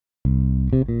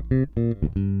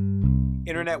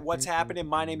Internet, what's happening?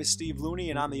 My name is Steve Looney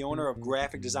and I'm the owner of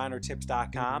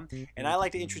GraphicDesignerTips.com, and I'd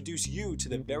like to introduce you to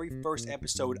the very first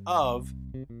episode of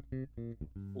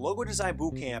Logo Design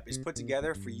Bootcamp is put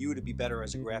together for you to be better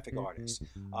as a graphic artist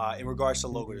in regards to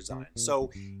logo design. So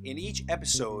in each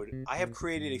episode, I have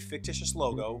created a fictitious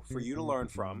logo for you to learn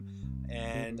from,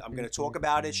 and I'm going to talk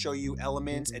about it, show you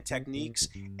elements and techniques,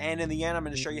 and in the end, I'm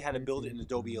going to show you how to build it in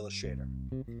Adobe Illustrator.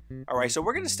 Alright, so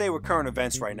we're going to stay with current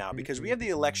events right now because we have the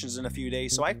elections in a few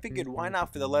days, so I figured why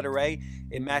not for the letter A?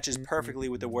 It matches perfectly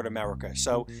with the word America.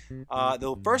 So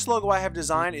the first logo I have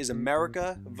designed is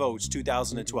America Votes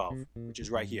 2012, which is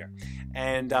right here.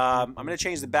 And I'm going to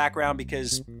change the background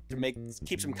because to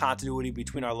keep some continuity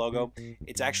between our logo.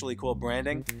 It's actually called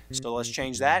branding, so let's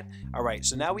change that. Alright,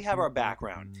 so now we have our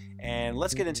background, and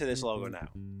let's get into this logo now.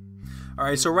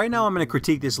 Alright, so right now I'm going to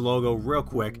critique this logo real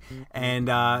quick, and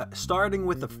starting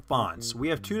with the fonts. We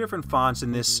have two different fonts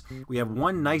in this. We have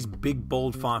one nice big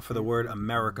bold font for the word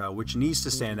America, which needs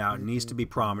to stand out, needs to be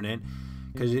prominent,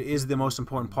 because it is the most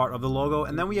important part of the logo.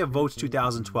 And then we have Votes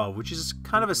 2012, which is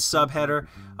kind of a subheader,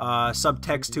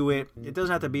 subtext to it. It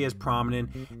doesn't have to be as prominent,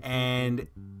 and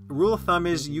rule of thumb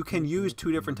is you can use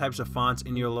two different types of fonts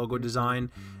in your logo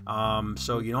design,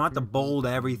 so you don't have to bold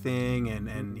everything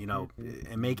and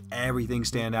make everything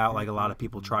stand out like a lot of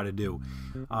people try to do.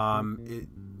 It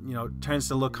tends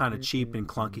to look kind of cheap and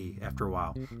clunky after a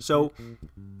while. So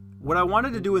what I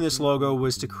wanted to do in this logo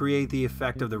was to create the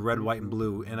effect of the red, white, and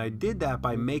blue, and I did that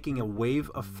by making a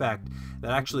wave effect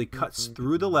that actually cuts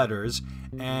through the letters,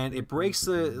 and it breaks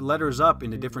the letters up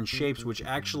into different shapes, which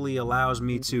actually allows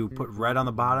me to put red on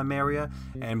the bottom area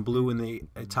and blue in the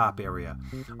top area.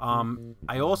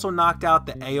 I also knocked out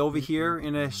the A over here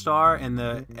in a star and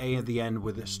the A at the end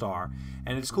with a star.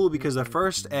 And it's cool because the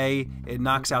first A, it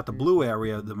knocks out the blue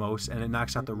area the most, and it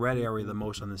knocks out the red area the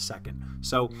most on the second.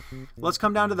 So let's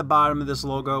come down to the bottom of this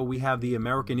logo. We have the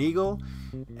American Eagle,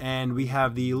 and we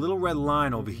have the little red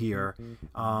line over here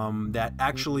that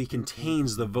actually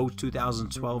contains the Vote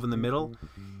 2012 in the middle.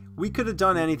 We could have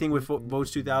done anything with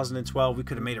Votes 2012. We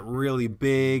could have made it really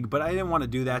big, but I didn't want to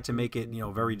do that to make it,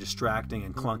 very distracting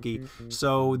and clunky.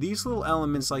 So these little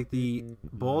elements like the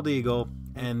bald eagle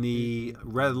and the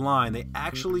red line, they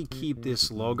actually keep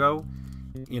this logo,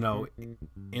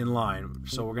 in line.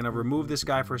 So we're going to remove this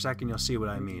guy for a second. You'll see what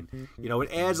I mean.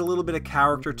 It adds a little bit of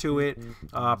character to it,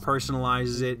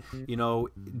 personalizes it.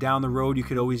 Down the road, you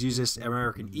could always use this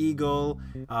American Eagle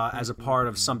as a part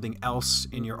of something else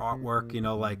in your artwork,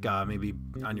 like maybe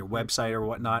on your website or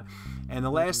whatnot. And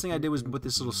the last thing I did was put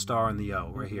this little star in the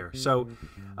O right here. So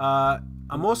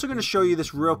I'm also going to show you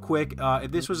this real quick.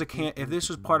 If this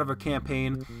was part of a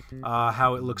campaign,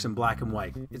 how it looks in black and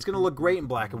white. It's going to look great in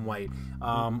black and white.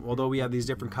 Although we have these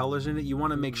different colors in it, you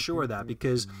want to make sure that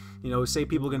because say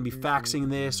people are going to be faxing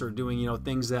this or doing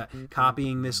things that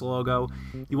copying this logo,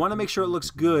 you want to make sure it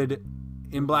looks good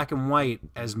in black and white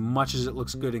as much as it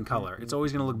looks good in color. It's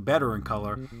always going to look better in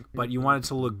color, but you want it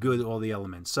to look good, all the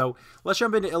elements. So let's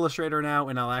jump into Illustrator now,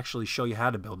 and I'll actually show you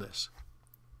how to build this.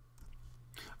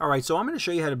 Alright, so I'm going to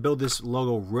show you how to build this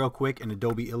logo real quick in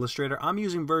Adobe Illustrator. I'm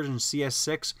using version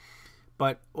CS6,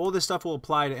 but all this stuff will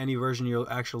apply to any version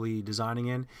you're actually designing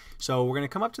in. So we're going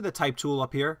to come up to the Type tool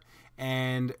up here,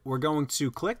 and we're going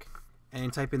to click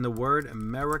and type in the word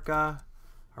America.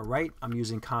 Alright, I'm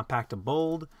using compact to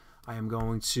bold. I am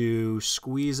going to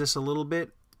squeeze this a little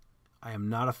bit. I am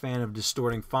not a fan of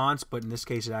distorting fonts, but in this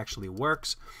case it actually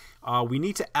works. We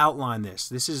need to outline this.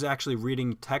 This is actually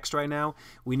reading text right now.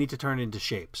 We need to turn it into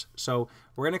shapes. So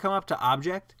we're going to come up to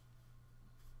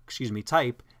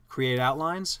Type, Create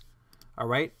Outlines.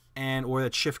 Alright, or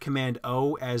that Shift Command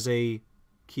O as a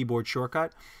keyboard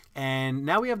shortcut. And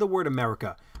now we have the word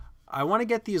America. I want to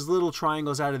get these little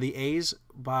triangles out of the A's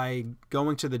by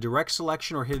going to the direct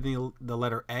selection or hitting the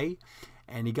letter A.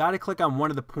 And you got to click on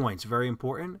one of the points. Very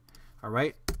important.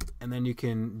 Alright, and then you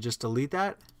can just delete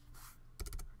that.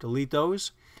 Delete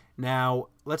those. Now,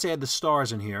 let's add the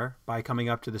stars in here by coming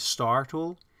up to the Star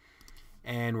tool.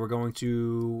 And we're going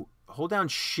to hold down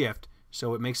Shift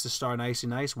so it makes the star nice and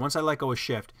nice. Once I let go of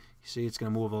Shift, you see it's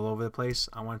going to move all over the place.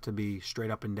 I want it to be straight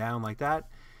up and down like that.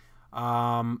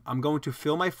 I'm going to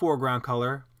fill my foreground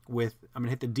color with, I'm going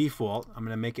to hit the default. I'm going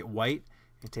to make it white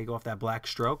and take off that black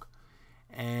stroke.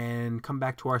 And come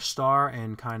back to our star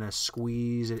and kind of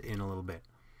squeeze it in a little bit.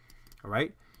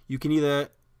 Alright? You can either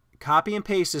copy and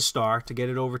paste this star to get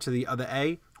it over to the other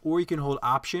A, or you can hold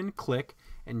Option, click,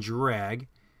 and drag.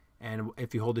 And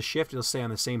if you hold the Shift, it'll stay on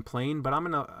the same plane. But I'm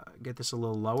going to get this a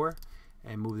little lower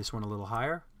and move this one a little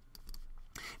higher.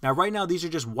 Now, right now, these are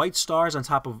just white stars on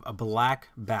top of a black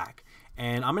back.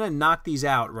 And I'm going to knock these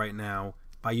out right now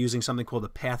by using something called the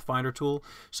Pathfinder tool.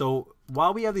 So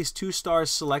while we have these two stars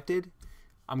selected,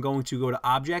 I'm going to go to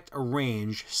Object,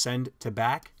 Arrange, Send to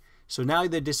Back. So now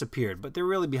they disappeared, but they're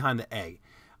really behind the A.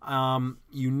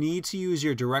 You need to use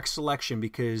your direct selection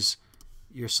because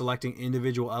you're selecting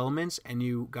individual elements, and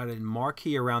you got a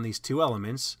marquee around these two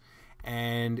elements.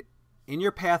 And in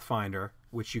your Pathfinder,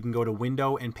 which you can go to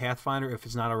Window and Pathfinder if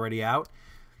it's not already out,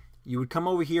 you would come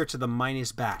over here to the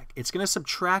minus back. It's going to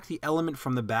subtract the element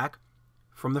from the back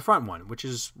from the front one, which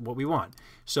is what we want.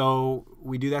 So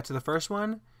we do that to the first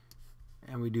one,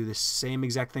 and we do the same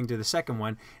exact thing to the second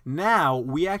one. Now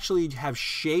we actually have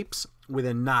shapes with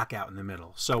a knockout in the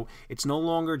middle. So it's no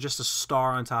longer just a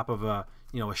star on top of a,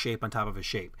 a shape on top of a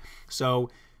shape. So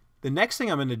the next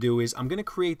thing I'm going to do is I'm going to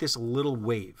create this little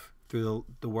wave through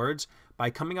the words by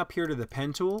coming up here to the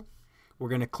pen tool. We're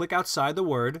going to click outside the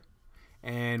word,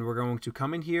 and we're going to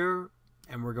come in here,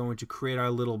 and we're going to create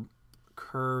our little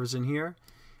curves in here.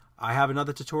 I have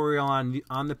another tutorial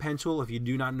on the pen tool if you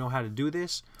do not know how to do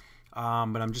this, but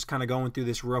I'm just kind of going through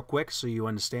this real quick so you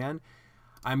understand.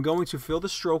 I'm going to fill the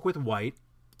stroke with white,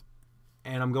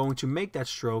 and I'm going to make that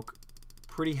stroke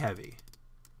pretty heavy.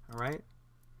 All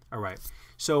right.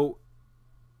 So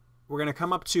we're going to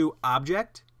come up to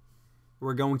Object.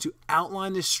 We're going to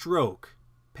outline this stroke,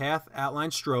 Path,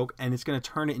 Outline, Stroke, and it's going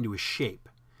to turn it into a shape.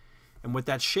 And what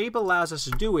that shape allows us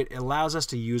to do, it allows us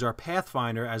to use our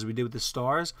Pathfinder, as we did with the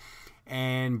stars,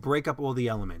 and break up all the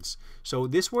elements. So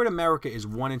this word America is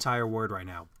one entire word right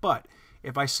now. But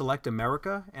if I select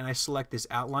America, and I select this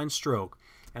outline stroke,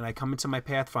 and I come into my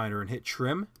Pathfinder and hit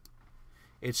Trim,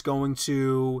 it's going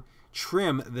to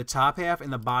trim the top half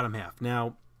and the bottom half.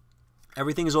 Now,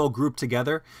 everything is all grouped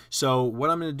together. So what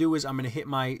I'm going to do is I'm going to hit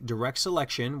my direct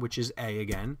selection, which is A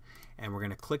again, and we're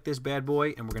going to click this bad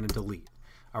boy, and we're going to delete.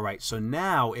 All right, so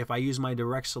now if I use my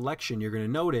direct selection, you're going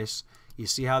to notice, you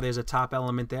see how there's a top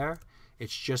element there?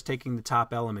 It's just taking the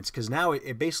top elements, because now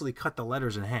it basically cut the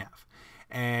letters in half.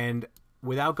 And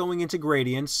without going into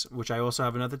gradients, which I also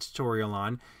have another tutorial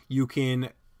on, you can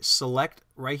select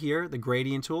right here, the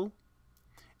gradient tool.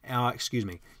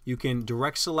 You can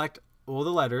direct select all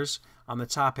the letters on the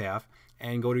top half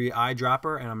and go to your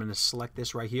eyedropper, and I'm going to select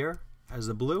this right here as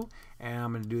the blue, and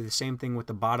I'm going to do the same thing with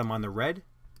the bottom on the red.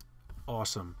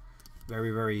 Awesome.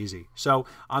 Very, very easy. So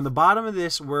on the bottom of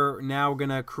this, we're now going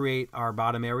to create our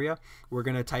bottom area. We're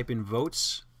going to type in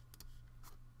votes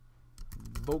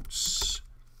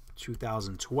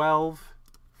 2012.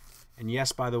 And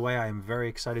yes, by the way, I am very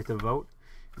excited to vote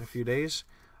in a few days.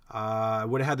 I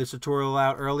would have had this tutorial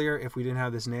out earlier if we didn't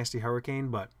have this nasty hurricane,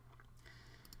 but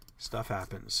stuff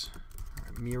happens. All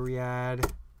right, myriad.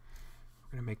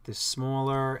 We're going to make this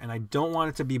smaller, and I don't want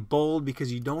it to be bold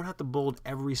because you don't have to bold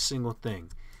every single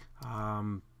thing.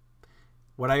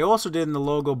 What I also did in the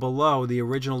logo below, the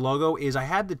original logo, is I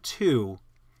had the 2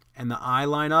 and the I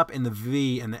line up and the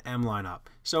V and the M line up.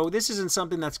 So this isn't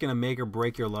something that's going to make or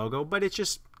break your logo, but it's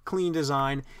just clean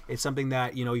design. It's something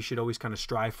that you should always kind of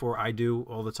strive for. I do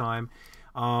all the time.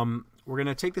 We're going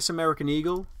to take this American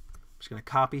Eagle. I'm just going to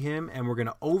copy him, and we're going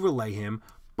to overlay him.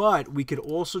 But we could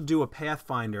also do a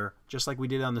Pathfinder, just like we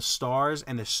did on the stars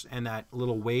and that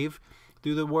little wave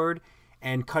through the word,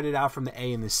 and cut it out from the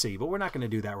A and the C. But we're not going to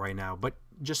do that right now. But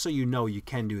just so you know, you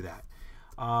can do that.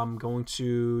 I'm going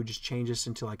to just change this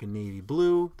into like a navy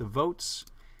blue, the votes,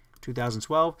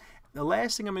 2012. The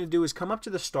last thing I'm going to do is come up to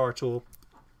the star tool.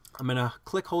 I'm going to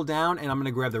click, hold down, and I'm going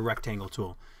to grab the rectangle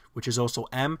tool, which is also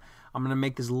M. I'm going to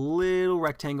make this little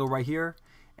rectangle right here,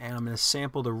 and I'm going to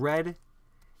sample the red,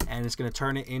 and it's going to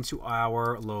turn it into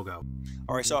our logo.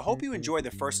 Alright, so I hope you enjoyed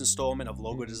the first installment of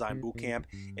Logo Design Bootcamp.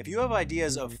 If you have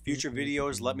ideas of future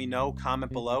videos, let me know,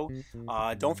 comment below.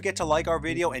 Don't forget to like our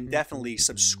video and definitely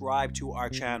subscribe to our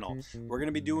channel. We're going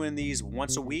to be doing these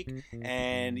once a week,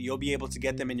 and you'll be able to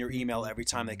get them in your email every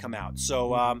time they come out.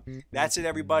 So that's it,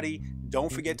 everybody.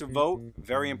 Don't forget to vote,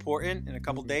 very important, in a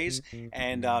couple days,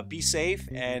 and be safe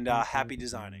and happy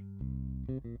designing.